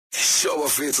Show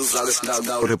fethu Zakwe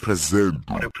sindawo represent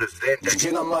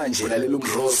njengamanje lalela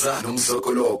uMroza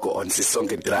nomzokoloko on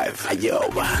Sisonke Drive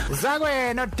ayoba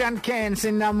Zakwe no-Duncan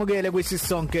sinamukele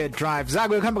kwisisonke drive.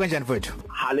 Zakwe kuhamba kanjani mfowethu?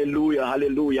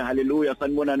 Hallelujah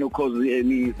sanibona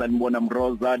nokhosini sanibona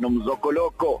Mroza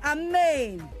nomzokoloko.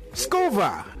 Amen.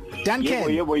 Skuva Duncan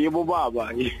Yebo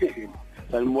baba.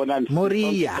 Sanibona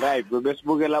Moria drive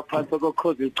besibukela phansi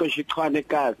kokhozi icishe ichwane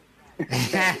egazi.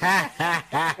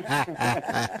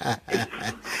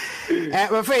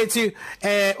 Bafethu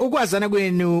ukwazana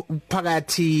kwenu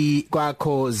phakathi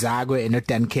kwakho Zakwe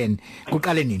no-Duncan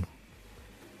kuqale nini?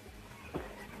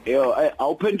 Yo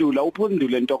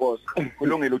awuphendule Ntokozo.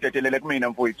 Kulungile utethelele kumina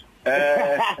mfowethu.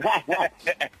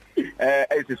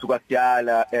 Esisuka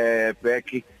kudala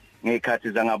back ngekhathi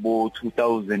zangabo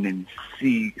 2006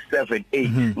 7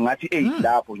 8 ngathi 8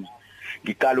 lapho nje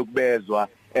ngiqala ukubezwa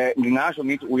ngingasho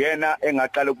ngithi uyena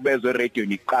engaqala ukubezwa eradio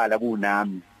niqala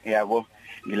kunami yabo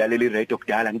ngilalela iradio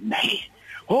kudala ngithi naye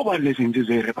hoba lezi zinto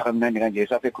zerapha kamnandi kanje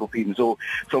safe groupini so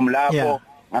from lapho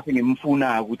ngathi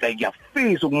ngimfuna ukuthi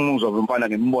ngiyafisa ukumuzwa umfana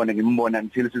ngimbona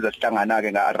until sizasihlangana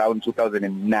ke nga around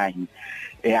 2009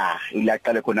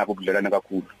 ilaqale khona ukubudlelana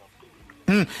kakhulu.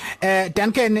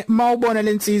 Duncan mawubona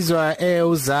lensizwa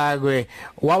uZakwe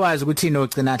wawazi ukuthi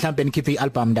nogcina mhlambe nikhiphe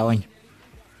ialbum ndawonye?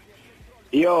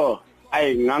 Yo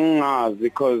ngangazi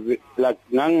because like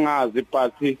ngangazi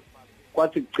but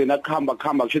kwathi kugcina kuhamba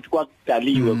kusho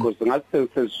kwakudaliwe because ngathi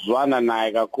sesizwana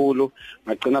naye kakhulu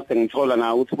ngagcina sengithola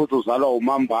na ukuthi futhi uzalwa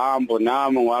umambambo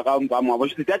nami ngwakambambo ngabo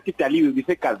ukuthi yadidaliwe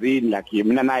bisegazini like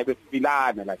mina naye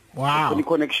besifilana like wow.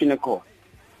 Connection ekho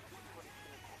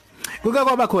Kuke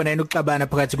kwaba khona yini ukuxabana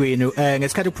phakathi kwenu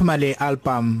ngesikhathi kuphuma le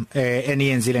album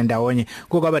eniyenzile ndawonye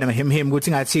kwaba namahemhem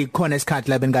ukuthi ngathi khona isikhathi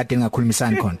la benikade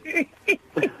ningakhulumisani khona?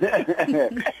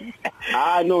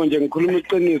 No nje ngikhuluma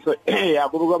iqiniso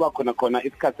yakube khona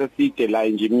isikhathi eside la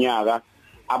nje iminyaka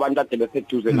abantu ade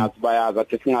beseduze nathi bayazi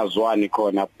ade singazwani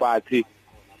khona but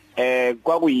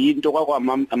kwakuyinto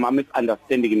kwama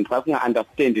misunderstanding ngifaka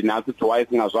singa-understand nathi ukuthi why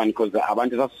singazwani because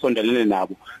abantu sasondelene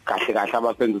nabo kahle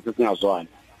abasenza ukuthi singazwani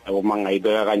yabo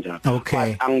mangayibeka kanjalo.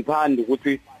 Okay. Angithandi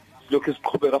ukuthi lokho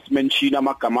siqhubeka simention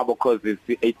amagama abo because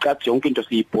icathi yonke into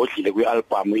siyibhodlile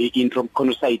kwi-album i-intro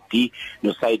khona uside D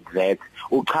no side Z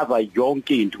uchaza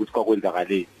yonke into ukuthi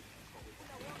kwakwenzakaleni.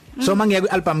 So mangiya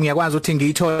kwi-album ngiyakwazi ukuthi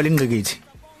ngiyithola ingqikithi.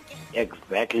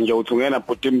 Exactly nje uthi ungena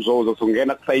bhuti Mzozo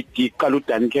ungena ku side D qala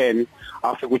uDuncan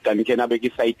afike uDuncan abeke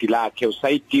iside lakhe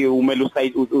uside D umele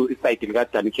uside lika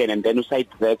Duncan and then uside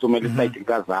Z umele iside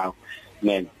lika Zakwe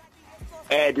nene.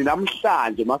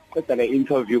 Dinamhlanje masiqeda le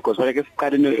interview because wena ke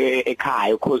siqale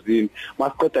ekhaya ekhosini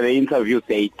masiqeda le interview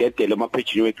siyayidedela ama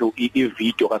page wethu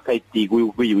i-video ka side D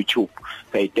ku YouTube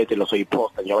siyayidedela so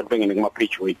iposta nje abantu bengene kuma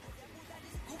page wethu.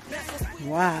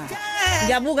 Wow.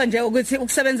 Ngiyabuka nje ukuthi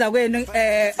ukusebenza kwenu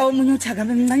omunye uthaka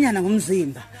emncanyana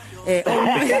ngomzimba.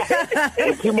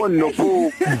 Timon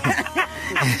nopu.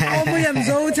 Omunye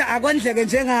mzowuthi akondleke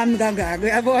njengami kangaka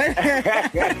yabona.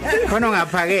 Khona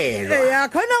ungaphakelwa.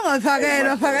 Khona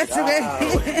ungaphakelwa phakathi kwe.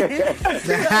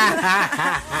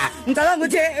 Ngicabanga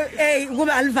ukuthi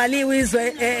kube alivaliwe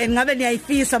izwe ngabe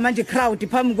niyayifisa manje crowd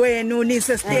phambi kwenu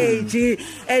nise stage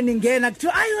eningena kuthi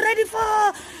are you ready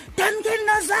for Duncan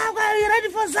no Zakwe, are you ready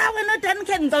for Zakwe no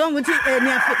Duncan? Ngicabanga ukuthi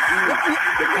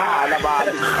Khala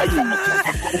abantu.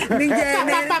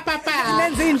 Ningene.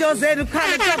 Lenza into zenu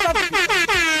khala.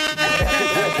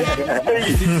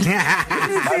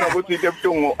 Ukuthi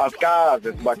ebuhlungu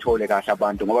asikaze sibathole kahle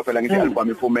abantu ngoba phela ngithi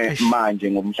album iphume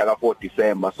manje ngomhla ka 4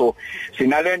 December so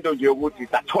sinalento nje ukuthi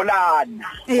satholana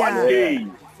one day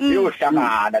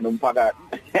iyohlangana nomphakathi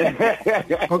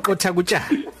oqotha kutsha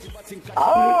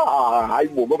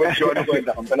hayibo ngoba ngishona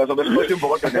ukwenza ngempela sobe sibothi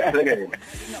imbokodo nesekele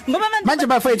ngoba manje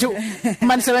bafethu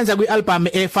manisebenza kwi-album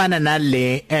efana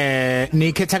nale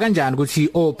nikhetha kanjani ukuthi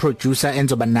producer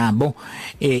enzoba nabo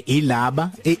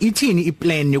ilaba ithini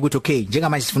iplan yokuthi okay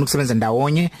njengamanje sifuna ukusebenza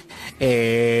ndawonye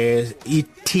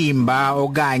ithimba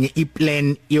okanye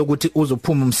iplan yokuthi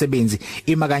uzophuma umsebenzi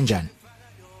ima kanjani?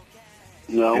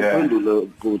 Uphendule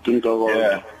ukuthi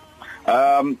Ntokozo.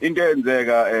 Into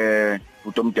eyenzeka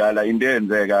utomdala into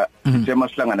eyenzeka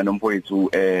semahlangana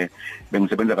nomfowethu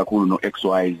bengisebenza kakhulu no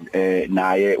XY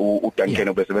naye uDuncan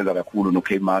obesebenza kakhulu no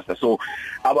K Master so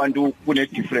abantu kune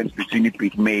difference between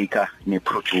i-beat maker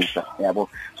ne-producer yabo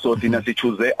so thina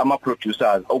sichoose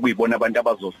ama-producers okuyibona abantu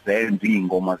abazozenza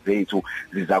ingoma zethu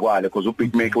zizakwale because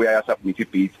u-beat maker uyayasubmit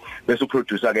i-beat bese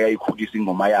u-producer ke yayikhulisa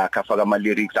ingoma yakhe afaka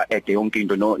ama-lyrics a-add yonke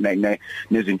into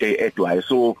nezinto eyi-addwayo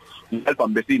so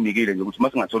i-album besiyinikile nje ukuthi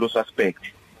masingathola suspect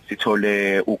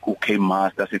sithole uK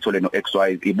Master, sithole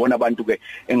noXY, ibona abantu ke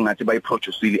engathi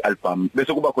bayiproduce ialbum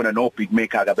bese kuba khona no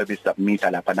beatmaker ka bebe submit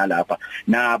lapha nalapha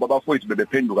nabo abafowethu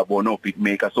bebephenduka bona no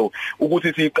beatmaker. So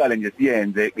ukuthi siqale nje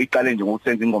siyenze iqale nje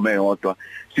ngokusenza ingoma eyodwa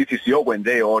sithi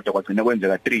siyokwenza eyodwa kwagcina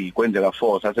kwenzeka 3 kwenzeka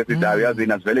 4 sase sithi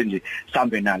ayazini asivele nje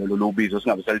sambe nalo lo bizo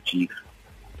singabe salijika.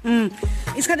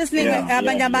 Isikhathi esiningi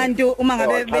abanye abantu uma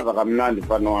ngabe chaza kamnandi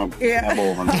mfana wami.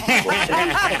 Yabona.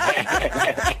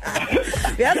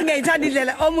 Yazi ngiyithanda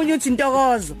indlela omunye uthi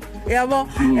intokozo. Yabo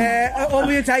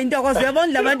omunye uthi intokozo.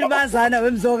 Yabona labantu bazana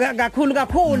wemzoka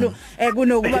kakhulu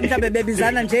kunokuba mhlawumbe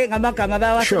bebizana nje ngamagama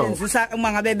bayawasebenzisa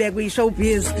uma ngabe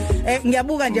bekuyishowbiz.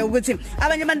 Ngiyabuka nje ukuthi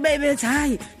abanye abantu bebethi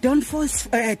hayi don't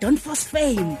force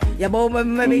fame. Yabo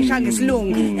beyishanga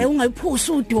isilungu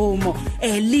ungayiphusi udumo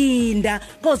linda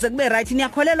koze kube right.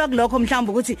 Niyakholelwa kulokho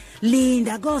mhlawumbe ukuthi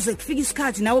linda koze kufika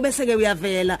isikhathi nawe bese ke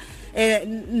uyavela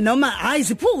noma hayi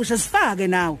ziphushe sifake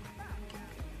nawe.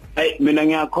 Mina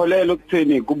ngiyakholela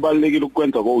ukuthini kubalekile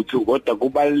ukwenza ko2 kodwa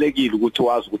kubalekile ukuthi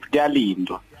wazi ukuthi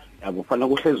kuyalindwa. Yabo kufanele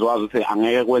kuhlezi wazi ukuthi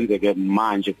angeke kwenzeke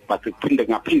manje but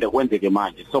ngaphinde kwenzeke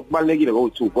manje. So kubalekile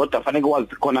ko2 kodwa kufanele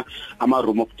wazi khona ama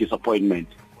room of disappointment.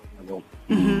 Yabo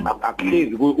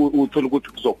akuhlezi uthola ukuthi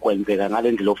kuzokwenzeka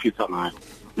ngalendlela ofisa ngayo.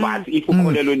 But if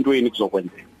ukholelwe entweni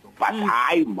kuzokwenzeka. But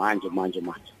hayi manje.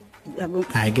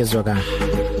 Hayi kezwe ka.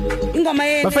 Ingoma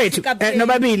yenu bafethu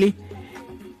nobabili.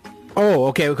 Oh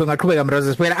okay ngaqhubeka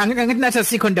Mroses phela angithi nathi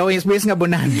sikho ndawo yesibuye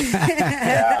singabonani.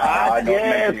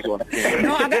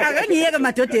 No akangiyeke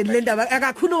amadodeni le ndaba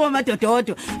akakhuluma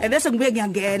amadododo bese ngibuye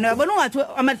ngiyangena yabona ungathi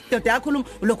amadoda ayakhuluma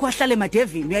lokho ahlale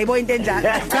emadevini uyayibona into enjalo.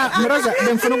 Cha Mroza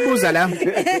bengifuna ukubuza la.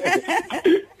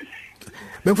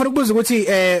 Bengifuna ukubuza ukuthi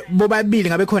bobabili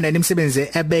ngabe khona imisebenzi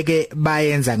ebeke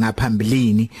bayenza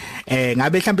ngaphambilini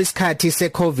ngabe mhlawumbe isikhathi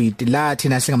seCovid la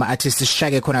thina singama artists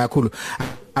sishake khona kakhulu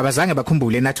abazange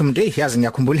bakhumbule nathi umuntu yazi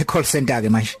ngiyakhumbula icall center ke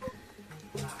manje.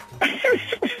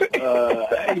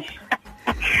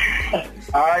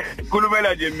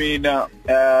 Kulumela nje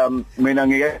mina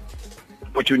ngike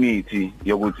opportunity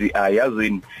yokuthi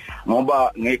ayazini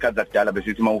ngoba ngekhathi zakudala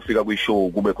besithi mawufika kwishow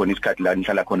kube khona isikhathi la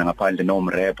nihlala khona ngaphandle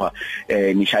nomrapper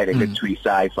nishayele lethu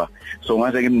cypher. So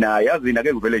ngase ngimnayo yazini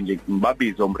ake ngivele nje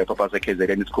ngibabiza umrapper phase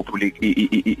KZN isikhuphula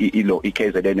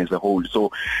iKZN as a whole.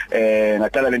 So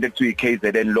ngaqala lento ekuthiwa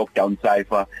iKZN lockdown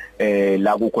cypher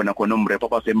la kukhona khona umrapper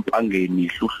phase empangeni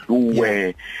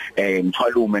hluhluwe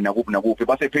mthwalume nakuphi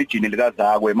base page ni lika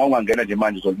Zakwe mawungangena nje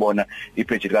manje uzolibona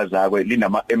ipage lika Zakwe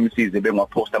linama MCs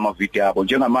bengwaposta ama video yabo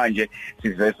njengamanje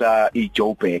sivesa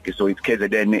iJoburg. So it's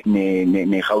KZN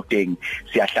ne Gauteng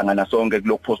siyahlangana sonke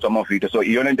kulokupostwa ama video. So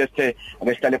iyona into esithe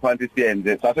ake sihlale phansi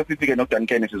siyenze sase sithi ke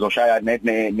no-Duncan sizoshaya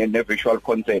ne visual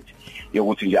concept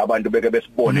yokuthi nje abantu beke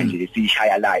besibone nje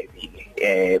sishaya live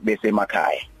bese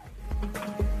emakhaya.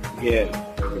 Yeah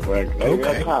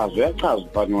uyachaza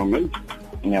mfana wami.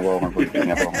 Ngiyabonga.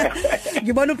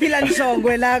 Ngibona uphila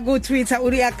Nhlongwe la ku Twitter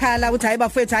uyakhala uthi hayi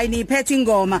bafethu hayi niphethe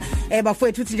ingoma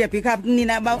bafethu uthi nje pick up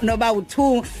nina noba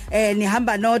u2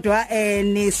 nihamba nodwa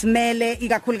nisimele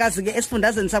ikakhulukazi ke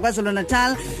esifundazweni saKwaZulu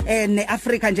Natal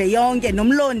neAfrika nje yonke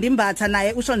nomlondi imbatha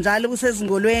naye usho njalo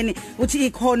usezingolweni uthi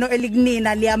ikhono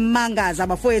elikunina liyamangaza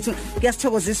bafethu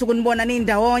kuyasithokozisa ukunibona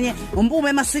nindawonye umbume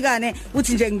emasikane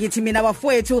uthi nje ngithi mina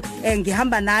bafethu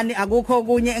ngihamba nani akukho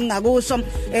okunye engingakusho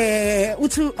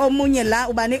uthi omunye la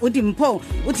ubani uthi Mpho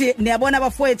uthi niyabona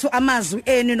abafowethu amazwi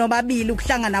enu nobabili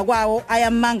ukuhlangana kwawo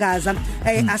ayamangaza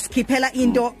asikhiphela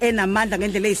into enamandla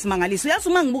ngendlela eyisimangaliso. Yazi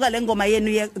uma ngibuka le ngoma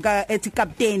yenu ethi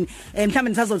Captain mhlawumbe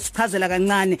nisazosichazela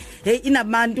kancane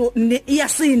inabantu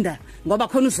iyasinda ngoba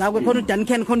khona uZakwe khona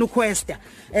uDuncan khona uQuesta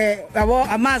yabo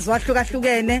amazwi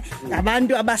ahlukahlukene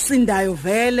abantu abasindayo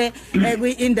vele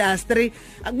kwi-industry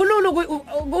kululu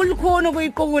kulikhona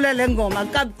ukuyiqukula le ngoma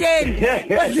Captain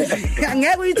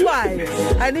ngeke uyithwaye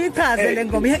anichaze le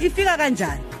ngoma ifika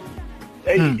kanjani.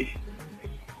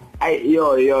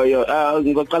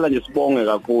 Ngicela nje sibonge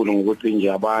kakhulu ngokuthi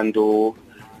nje abantu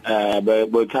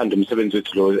bethanda umsebenzi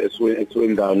wethu lo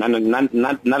esiwenzayo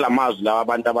nalamazwi lawa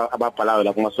abantu ababhalayo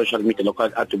la kuma social media lokho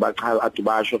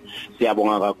adubasho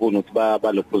siyabonga kakhulu ukuthi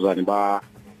balophuzane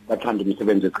bathanda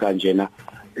umsebenzi wethu kanjena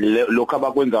lokho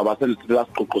abakwenza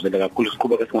abasenisiqoqozele kakhulu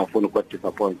siqhubeke singafuni ukwa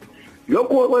disappoint.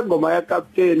 Lokho kwengoma ya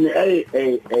Captain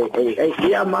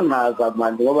iyamangaza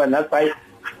manje ngoba nasayi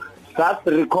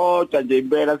record nje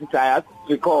impela sithi aya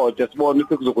record sibone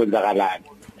ukuthi kuzokwenzakalani.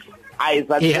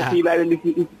 Ayisafila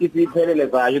isiphelele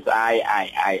zayo ukuthi hayi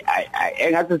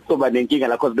engathi sizoba nenkinga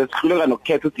la cause besihluleka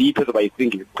nokukhetha ukuthi yiphi ezoba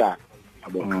yisingle isiqala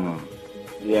yabo.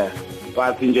 Yeah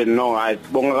but nje no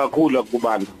sibonga kakhulu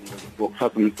kubantu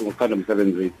ukuthatha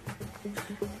umsebenzi wethu.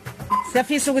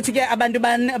 Siyafisa ukuthi ke abantu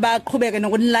baqhubeke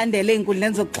nokunilandela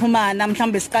einkundleni zokuxhumana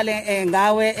mhlawumbe siqale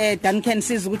ngawe Duncan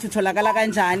siza ukuthi itholakala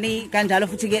kanjani kanjalo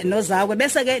futhi ke no-Zakwe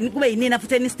bese ke kube yinina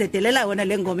futhi enidedelela yona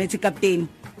le ngoma ethi Captain.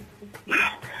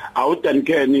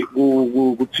 Duncan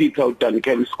ku Twitter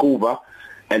Duncan Scuba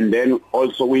and then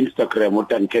also ku Instagram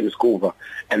Duncan Scuba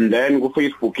and then ku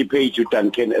Facebook page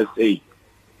Duncan SA.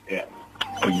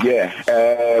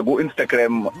 Ku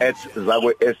Instagram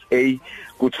 @Zakwe SA,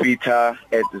 ku Twitter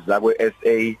 @Zakwe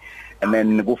SA, and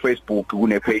then ku Facebook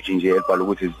kune page nje ebhala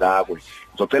ukuthi Zakwe.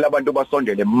 Ngizocela abantu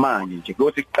basondele manje nje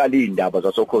kuyothi siqala indaba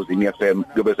zasokhosini FM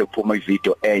kube sekuphuma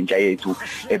ivideo entsha yethu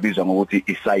ebizwa ngokuthi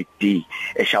iSide D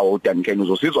eshawa uDuncan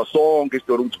uzosizwa sonke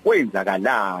istory ukuthi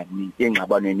kwenzakalani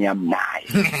engxabanweni yami naye.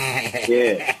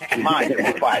 Manje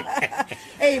ku5.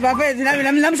 Hey bafethu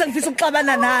nami sengifisa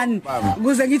ukuxabana nani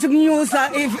ukuze ngithi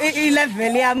kunyusa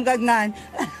i-level yami kancane.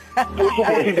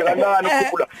 Ukuthi nje kancane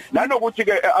ukukhula nanokuthi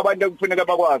ke abantu kufanele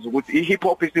bakwazi ukuthi i-hip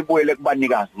hop isibuyele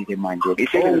kubanikazi ke manje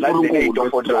ihlele ngizandile into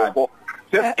for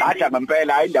sesigaja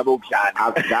ngempela hayi indaba yokudlala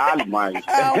akudlali manje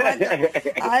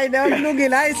hayi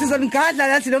kulungile hayi sizonigadla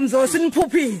nathi nomzosi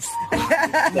siniphuphise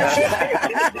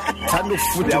thanda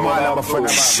ukufudumala abafana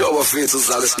show bafethu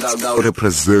Zakwe now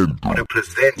represent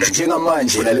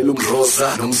njengamanje lalela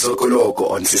umroza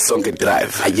nomsokoloko on Sisonke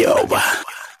Drive ayoba.